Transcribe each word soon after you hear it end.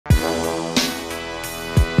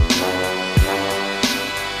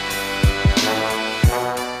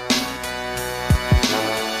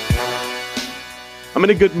I'm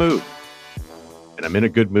in a good mood. And I'm in a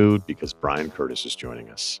good mood because Bryan Curtis is joining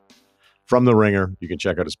us. From The Ringer, you can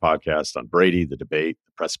check out his podcast on Brady, The Debate,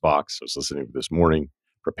 The Press Box. I was listening to this morning,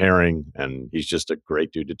 preparing, and he's just a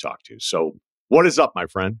great dude to talk to. So what is up, my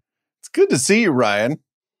friend? It's good to see you, Ryan.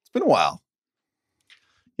 It's been a while.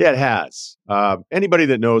 Yeah, it has. Anybody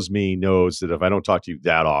that knows me knows that if I don't talk to you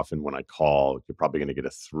that often when I call, you're probably going to get a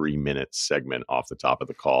 3-minute segment off the top of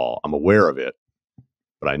the call. I'm aware of it,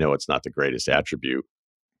 but I know it's not the greatest attribute,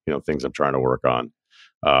 things I'm trying to work on.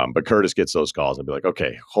 But Curtis gets those calls and be like,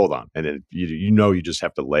 okay, hold on. And then, you just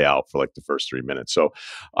have to lay out for like the first 3 minutes. So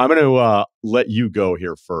I'm going to let you go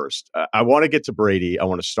here first. I want to get to Brady. I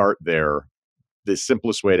want to start there. The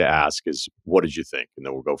simplest way to ask is, what did you think? And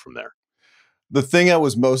then we'll go from there. The thing I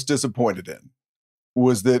was most disappointed in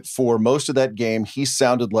was that for most of that game, he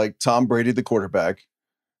sounded like Tom Brady, the quarterback,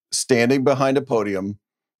 standing behind a podium,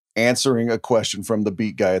 answering a question from the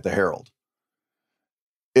beat guy at the Herald.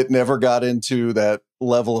 It never got into that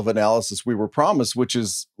level of analysis we were promised, which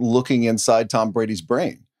is looking inside Tom Brady's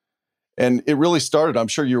brain. And it really started, I'm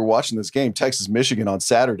sure you were watching this game, Texas, Michigan on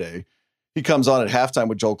Saturday. He comes on at halftime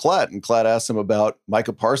with Joel Klatt, and Klatt asks him about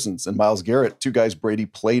Micah Parsons and Myles Garrett, two guys Brady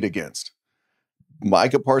played against.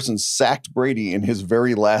 Micah Parsons sacked Brady in his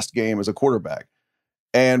very last game as a quarterback.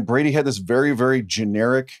 And Brady had this very, very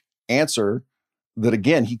generic answer that,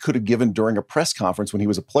 again, he could have given during a press conference when he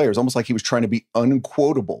was a player. It's almost like he was trying to be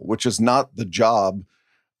unquotable, which is not the job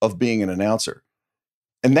of being an announcer.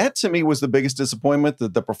 And that, to me, was the biggest disappointment,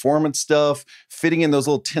 the performance stuff, fitting in those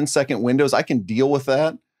little 10-second windows. I can deal with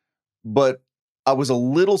that. But I was a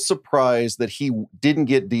little surprised that he didn't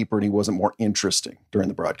get deeper and he wasn't more interesting during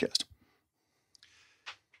the broadcast.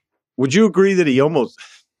 Would you agree that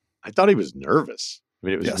I thought he was nervous? I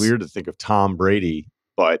mean, it was weird to think of Tom Brady,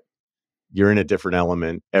 but you're in a different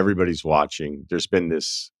element. Everybody's watching. There's been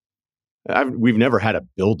we've never had a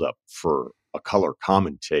buildup for a color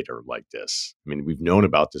commentator like this. I mean, we've known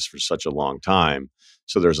about this for such a long time.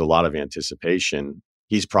 So there's a lot of anticipation.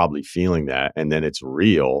 He's probably feeling that. And then it's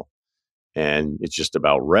real. And it's just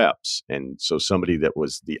about reps. And so somebody that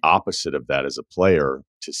was the opposite of that as a player,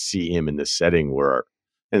 to see him in this setting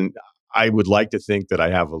and I would like to think that I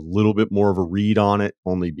have a little bit more of a read on it,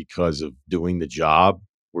 only because of doing the job,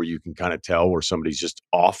 where you can kind of tell where somebody's just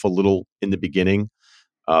off a little in the beginning.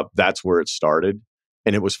 That's where it started.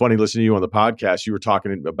 And it was funny listening to you on the podcast. You were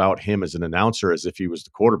talking about him as an announcer as if he was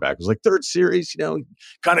the quarterback. It was like third series,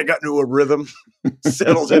 kind of got into a rhythm,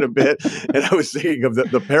 settled in a bit. And I was thinking of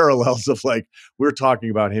the parallels of like, we're talking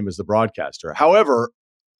about him as the broadcaster. However,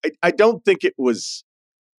 I don't think it was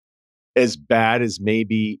as bad as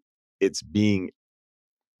maybe it's being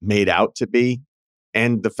made out to be.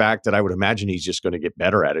 And the fact that I would imagine he's just going to get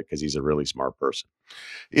better at it because he's a really smart person.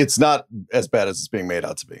 It's not as bad as it's being made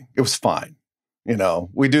out to be. It was fine.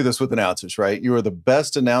 We do this with announcers, right? You are the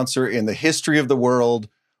best announcer in the history of the world,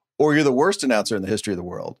 or you're the worst announcer in the history of the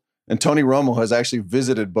world. And Tony Romo has actually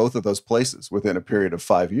visited both of those places within a period of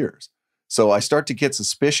 5 years. So I start to get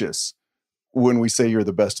suspicious when we say you're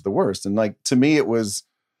the best of the worst. And like, to me, it was,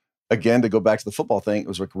 again, to go back to the football thing, it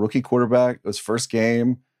was like rookie quarterback. It was first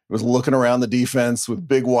game. It was looking around the defense with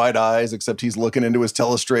big wide eyes, except he's looking into his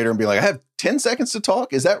telestrator and be like, I have 10 seconds to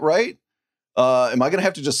talk. Is that right? Am I going to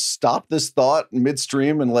have to just stop this thought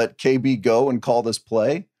midstream and let KB go and call this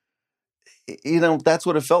play? That's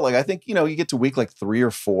what it felt like. I think, you get to week like 3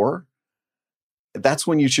 or 4. That's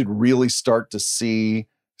when you should really start to see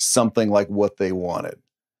something like what they wanted.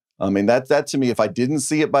 I mean, that to me, if I didn't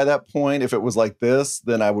see it by that point, if it was like this,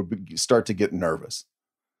 then I would start to get nervous.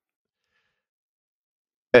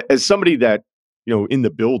 As somebody that, in the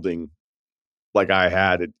building, like I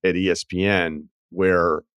had at ESPN,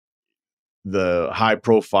 where the high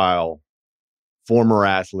profile former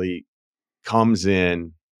athlete comes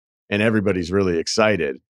in and everybody's really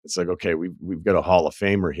excited. It's like, okay, we've got a Hall of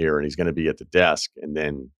Famer here and he's going to be at the desk. And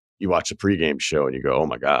then you watch the pregame show and you go, oh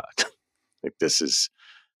my God, like this is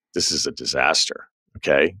a disaster.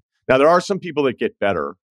 Okay. Now there are some people that get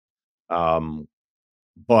better.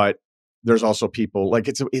 But there's also people like,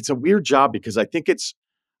 it's a weird job because I think it's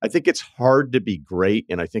hard to be great.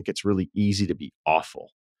 And I think it's really easy to be awful.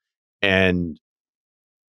 And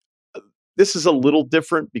this is a little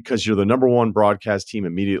different because you're the number one broadcast team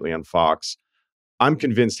immediately on Fox. I'm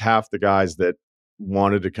convinced half the guys that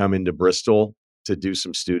wanted to come into Bristol to do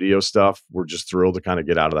some studio stuff were just thrilled to kind of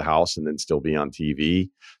get out of the house and then still be on TV.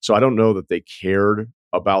 So I don't know that they cared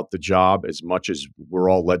about the job as much as we're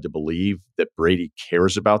all led to believe that Brady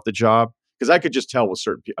cares about the job. Because I could just tell with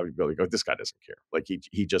certain people, I would be like, oh, this guy doesn't care. Like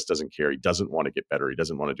he just doesn't care. He doesn't want to get better. He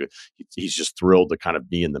doesn't want to do it. He's just thrilled to kind of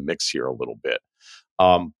be in the mix here a little bit.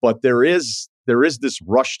 But there is this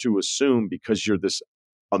rush to assume, because you're this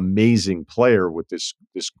amazing player with this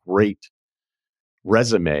great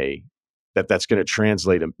resume, that's going to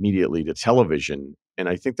translate immediately to television. And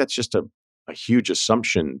I think that's just a huge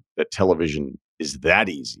assumption that television is that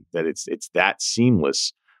easy, that it's that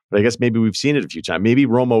seamless. But I guess maybe we've seen it a few times. Maybe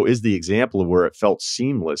Romo is the example of where it felt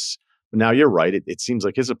seamless. But now you're right. It seems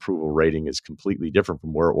like his approval rating is completely different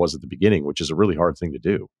from where it was at the beginning, which is a really hard thing to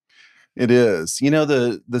do. It is. You know,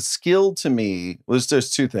 the skill to me was there's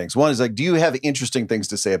two things. One is like, do you have interesting things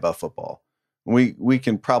to say about football? We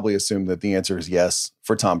can probably assume that the answer is yes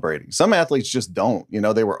for Tom Brady. Some athletes just don't. You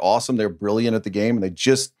know, they were awesome, they're brilliant at the game, and they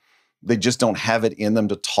just don't have it in them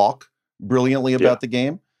to talk brilliantly about the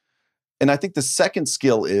game. And I think the second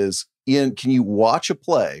skill is can you watch a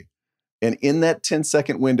play and in that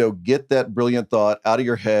 10-second window get that brilliant thought out of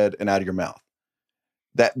your head and out of your mouth?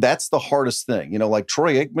 That's the hardest thing. You know, like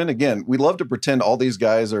Troy Aikman, again, we love to pretend all these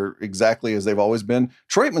guys are exactly as they've always been.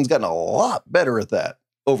 Troy Aikman's gotten a lot better at that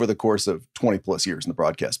over the course of 20 plus years in the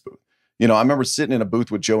broadcast booth. You know, I remember sitting in a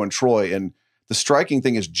booth with Joe and Troy, and the striking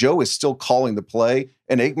thing is Joe is still calling the play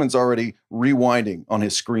and Aikman's already rewinding on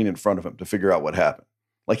his screen in front of him to figure out what happened.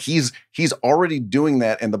 Like he's already doing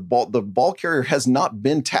that, and the ball carrier has not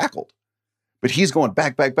been tackled, but he's going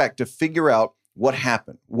back to figure out what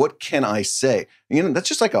happened. What can I say? You know, that's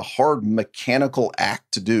just like a hard mechanical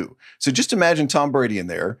act to do. So just imagine Tom Brady in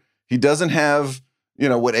there. He doesn't have, you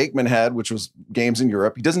know, what Aikman had, which was games in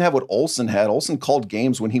Europe. He doesn't have what Olsen had. Olsen called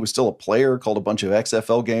games when he was still a player, called a bunch of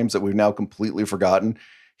XFL games that we've now completely forgotten.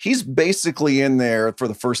 He's basically in there for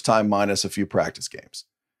the first time minus a few practice games.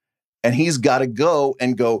 And he's got to go,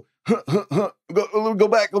 go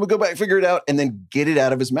back, figure it out, and then get it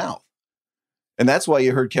out of his mouth. And that's why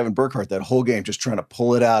you heard Kevin Burkhardt that whole game just trying to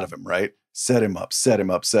pull it out of him, right? Set him up.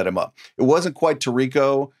 It wasn't quite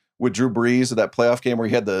Tirico with Drew Brees at that playoff game where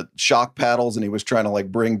he had the shock paddles and he was trying to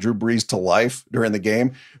like bring Drew Brees to life during the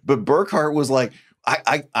game. But Burkhardt was like,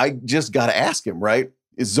 I just got to ask him, right?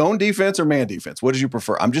 Is zone defense or man defense? What did you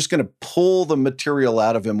prefer? I'm just going to pull the material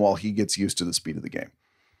out of him while he gets used to the speed of the game.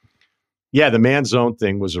 Yeah, the man zone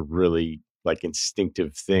thing was a really like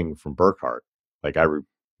instinctive thing from Burkhardt. Like I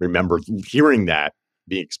remember hearing that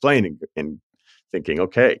being explained and thinking,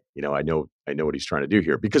 okay, you know, I know what he's trying to do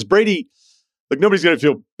here, because Brady, like nobody's going to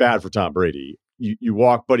feel bad for Tom Brady.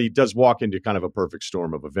 But he does walk into kind of a perfect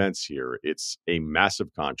storm of events here. It's a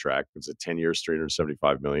massive contract. It's a 10 years,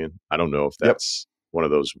 $375 million. I don't know if that's one of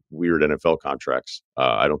those weird NFL contracts.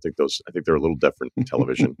 I think they're a little different in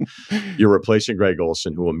television. You're replacing Greg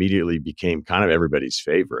Olsen, who immediately became kind of everybody's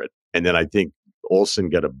favorite. And then I think Olsen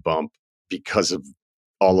got a bump because of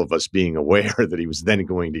all of us being aware that he was then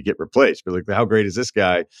going to get replaced. But like, how great is this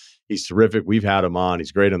guy? He's terrific. We've had him on.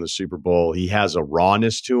 He's great on the Super Bowl. He has a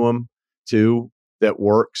rawness to him too that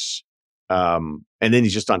works. And then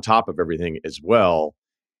he's just on top of everything as well.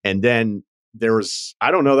 And then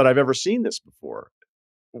I don't know that I've ever seen this before.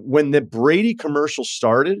 When the Brady commercial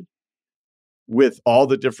started with all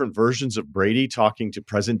the different versions of Brady talking to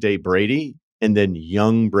present day Brady and then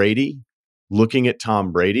young Brady looking at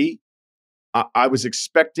Tom Brady, I was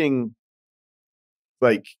expecting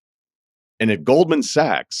like, and at Goldman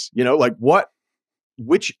Sachs, you know, like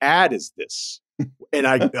which ad is this? And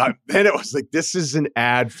then it was like, this is an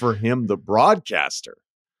ad for him, the broadcaster.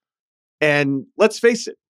 And let's face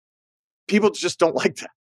it, people just don't like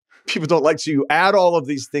that. People don't like, so you add all of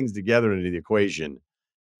these things together into the equation.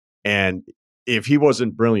 And if he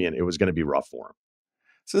wasn't brilliant, it was going to be rough for him.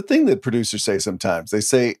 So the thing that producers say sometimes, they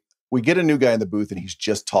say, we get a new guy in the booth and he's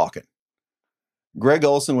just talking. Greg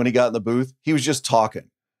Olsen, when he got in the booth, he was just talking.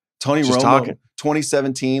 Tony Romo,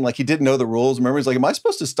 2017, like he didn't know the rules. Remember, he's like, am I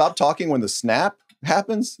supposed to stop talking when the snap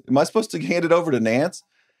happens? Am I supposed to hand it over to Nance?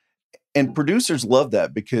 And producers love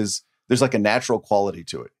that because there's like a natural quality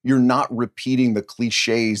to it. You're not repeating the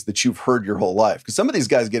cliches that you've heard your whole life. Because some of these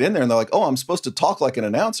guys get in there and they're like, oh, I'm supposed to talk like an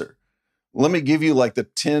announcer. Let me give you like the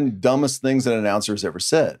 10 dumbest things an announcer has ever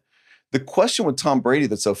said. The question with Tom Brady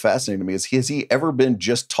that's so fascinating to me is, has he ever been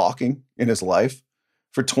just talking in his life?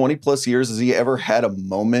 For 20 plus years, has he ever had a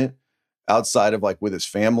moment outside of like with his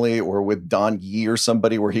family or with Don Yee or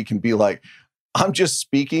somebody where he can be like, I'm just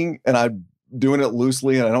speaking and I'm doing it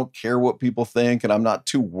loosely and I don't care what people think and I'm not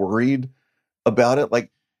too worried about it?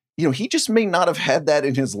 Like, you know, he just may not have had that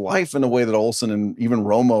in his life in the way that Olsen and even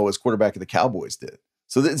Romo as quarterback of the Cowboys did.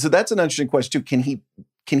 So that's an interesting question too.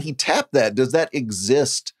 Can he tap that? Does that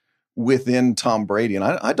exist within Tom Brady? And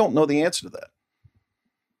I don't know the answer to that.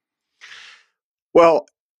 Well,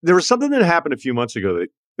 there was something that happened a few months ago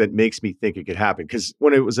that makes me think it could happen. Because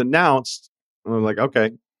when it was announced, I'm like,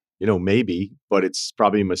 okay, maybe, but it's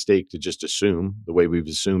probably a mistake to just assume the way we've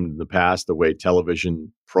assumed in the past, the way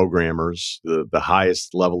television programmers, the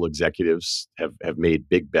highest level executives have made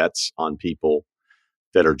big bets on people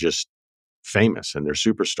that are just famous and they're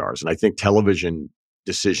superstars. And I think television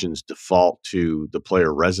decisions default to the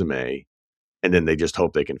player resume, and then they just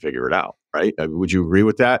hope they can figure it out, right? I mean, would you agree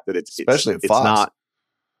with that? That especially at Fox. Not.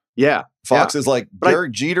 Yeah, Fox is like,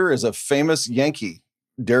 Derek Jeter is a famous Yankee.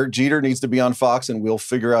 Derek Jeter needs to be on Fox, and we'll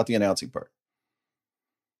figure out the announcing part.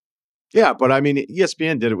 Yeah, but I mean,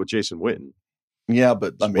 ESPN did it with Jason Witten. Yeah,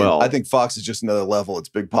 but I mean, I think Fox is just another level. It's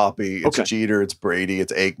Big Papi, it's Jeter, it's Brady,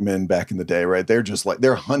 it's Aikman back in the day, right? They're just like,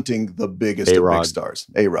 they're hunting the biggest of big stars.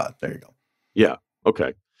 A-Rod, there you go. Yeah,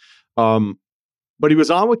 okay. But he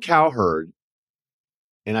was on with Cowherd,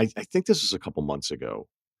 and I think this was a couple months ago,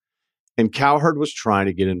 and Cowherd was trying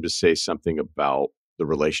to get him to say something about the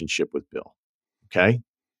relationship with Bill, okay?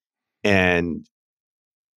 And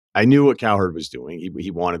I knew what Cowherd was doing.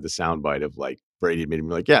 He wanted the soundbite of like, Brady made him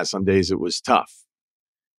like, yeah, some days it was tough.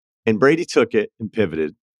 And Brady took it and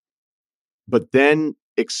pivoted, but then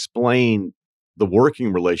explained the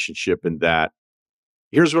working relationship in that,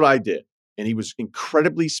 here's what I did. And he was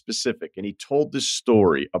incredibly specific. And he told this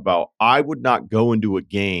story about, I would not go into a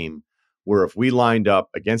game where if we lined up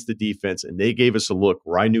against the defense and they gave us a look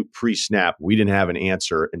where I knew pre-snap we didn't have an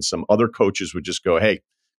answer, and some other coaches would just go, hey,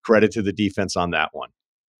 credit to the defense on that one.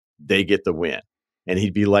 They get the win. And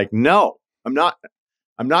he'd be like, no, I'm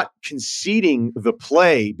not conceding the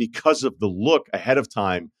play because of the look ahead of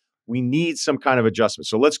time. We need some kind of adjustment.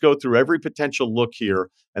 So let's go through every potential look here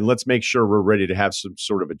and let's make sure we're ready to have some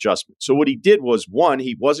sort of adjustment. So what he did was, one,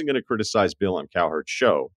 he wasn't going to criticize Bill on Cowherd's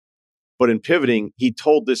show, but in pivoting, he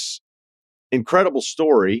told this incredible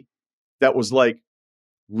story that was like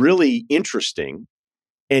really interesting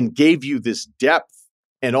and gave you this depth,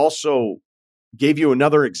 and also gave you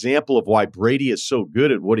another example of why Brady is so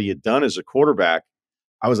good at what he had done as a quarterback.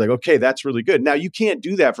 I was like, okay, that's really good. Now, you can't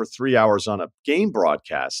do that for 3 hours on a game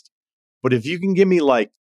broadcast, but if you can give me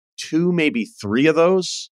like 2, maybe 3 of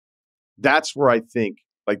those, that's where I think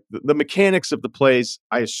like the mechanics of the plays,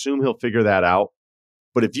 I assume he'll figure that out.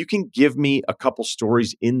 But if you can give me a couple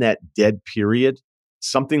stories in that dead period,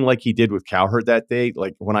 something like he did with Cowherd that day,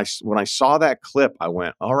 like when I saw that clip, I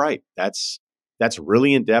went, all right, that's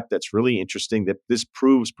really in depth. That's really interesting. That this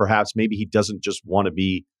proves perhaps maybe he doesn't just want to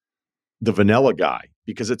be the vanilla guy,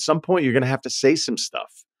 because at some point you're going to have to say some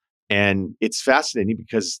stuff. And it's fascinating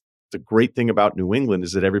because the great thing about New England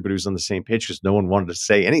is that everybody was on the same page because no one wanted to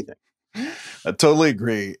say anything. I totally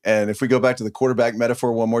agree. And if we go back to the quarterback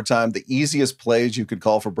metaphor one more time, the easiest plays you could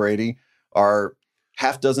call for Brady are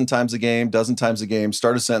half dozen times a game, dozen times a game.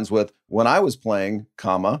 Start a sentence with, when I was playing,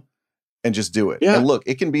 comma, and just do it. Yeah. And look,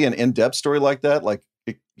 it can be an in-depth story like that. Like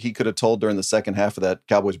he could have told during the second half of that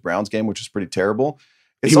Cowboys-Browns game, which was pretty terrible.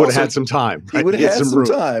 He would have had some time. Right? He would have had some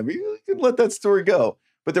time. You can let that story go.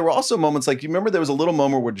 But there were also moments like, you remember there was a little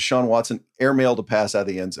moment where Deshaun Watson airmailed a pass out of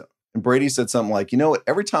the end zone. And Brady said something like, you know what,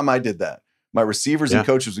 every time I did that, my receivers and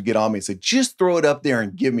coaches would get on me and say, just throw it up there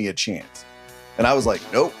and give me a chance. And I was like,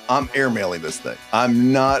 nope, I'm airmailing this thing.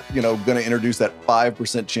 I'm not, going to introduce that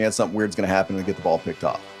 5% chance something weird's going to happen and get the ball picked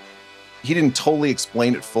off. He didn't totally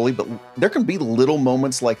explain it fully, but there can be little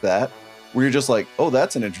moments like that where you're just like, oh,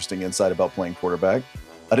 that's an interesting insight about playing quarterback.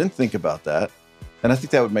 I didn't think about that. And I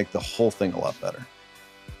think that would make the whole thing a lot better.